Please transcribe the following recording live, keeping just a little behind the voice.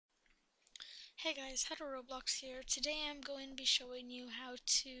Hey guys, how to Roblox here. Today I'm going to be showing you how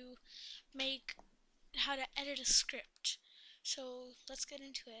to edit a script. So let's get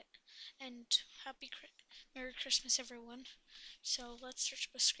into it. And Merry Christmas everyone. So let's search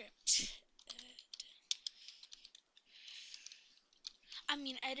up a script.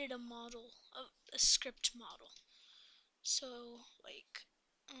 Edit a model, a script model. So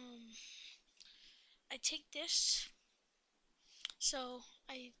I take this. So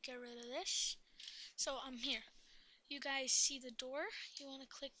I get rid of this. So I'm here. You guys see the door, you want to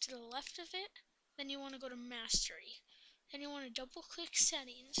click to the left of it, then you want to go to Mastery. Then you want to double click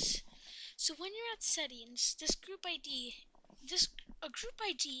Settings. So when you're at Settings, a group ID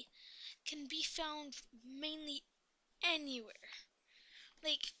can be found mainly anywhere.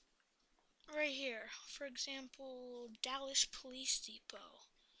 Like right here, for example, Dallas Police Depot.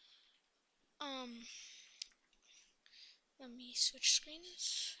 Let me switch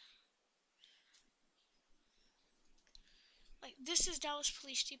screens. Like this is Dallas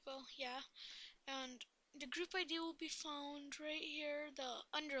Police Depot, yeah. And the group ID will be found right here, the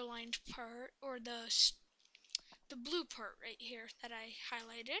underlined part, or the blue part right here that I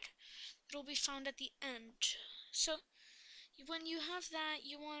highlighted. It'll be found at the end. So when you have that,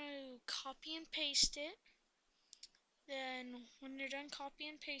 you want to copy and paste it. Then when you're done copy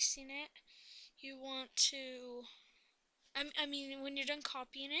and pasting it, you want to, when you're done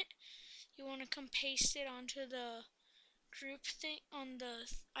copying it, you want to come paste it onto the group thing, on the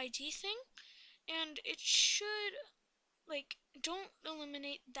ID thing. And it should, don't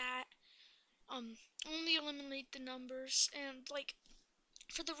eliminate that, only eliminate the numbers. And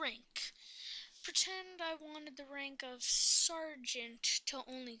for the rank, pretend I wanted the rank of sergeant to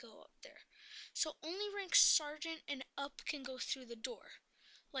only go up there. So only rank sergeant and up can go through the door,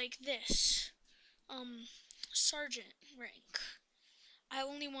 like this. Sergeant rank, I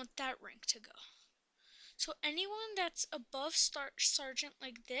only want that rank to go. So anyone that's above sergeant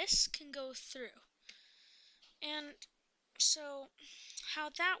like this can go through. And so how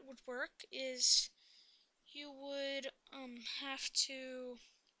that would work is you would have to,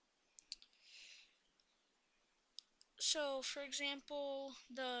 so for example,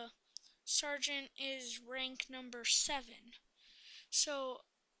 the sergeant is rank number 7. So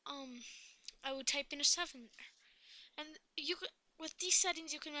I would type in a 7 there. And you could, with these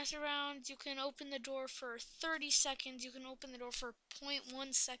settings, you can mess around. You can open the door for 30 seconds. You can open the door for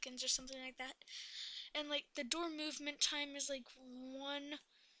 0.1 seconds or something like that. And the door movement time is 1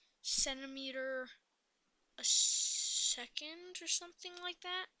 centimeter a second or something like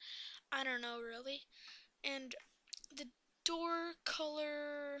that. I don't know really. And the door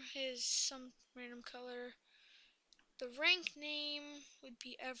color is some random color. The rank name would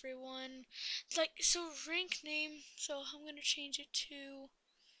be everyone. So rank name, so I'm gonna change it to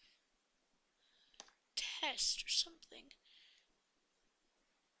test or something.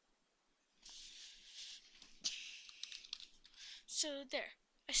 So there,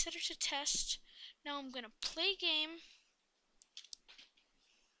 I set it to test. Now I'm gonna play game.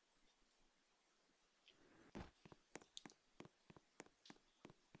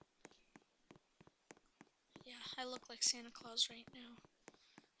 Yeah, I look like Santa Claus right now.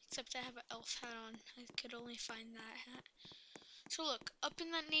 Except I have an elf hat on. I could only find that hat. So look, up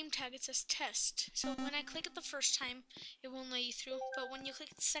in that name tag it says test. So when I click it the first time, it won't let you through. But when you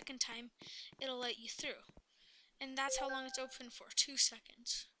click it the second time, it'll let you through. And that's how long it's open for, 2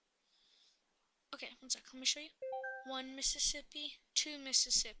 seconds. Okay, 1 sec, let me show you. 1 Mississippi, 2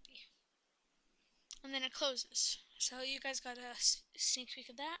 Mississippi. And then it closes. So you guys got a sneak peek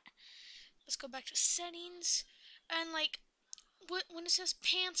of that. Let's go back to settings. And when it says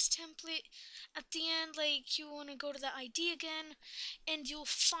pants template, at the end, you want to go to the ID again, and you'll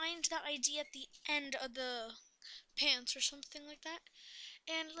find that ID at the end of the pants or something like that.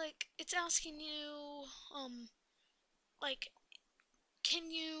 And it's asking you,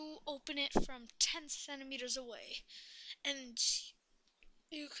 can you open it from 10 centimeters away? And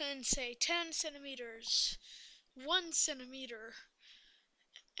you can say 10 centimeters, 1 centimeter,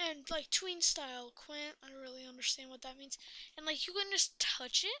 and tween style, Quint. I don't really understand what that means. And you can just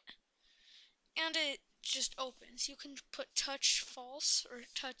touch it, and it just opens. You can put touch false or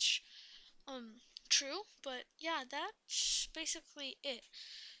touch true, but yeah, that's basically it.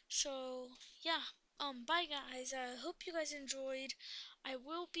 So yeah, bye guys. I hope you guys enjoyed. I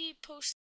will be posting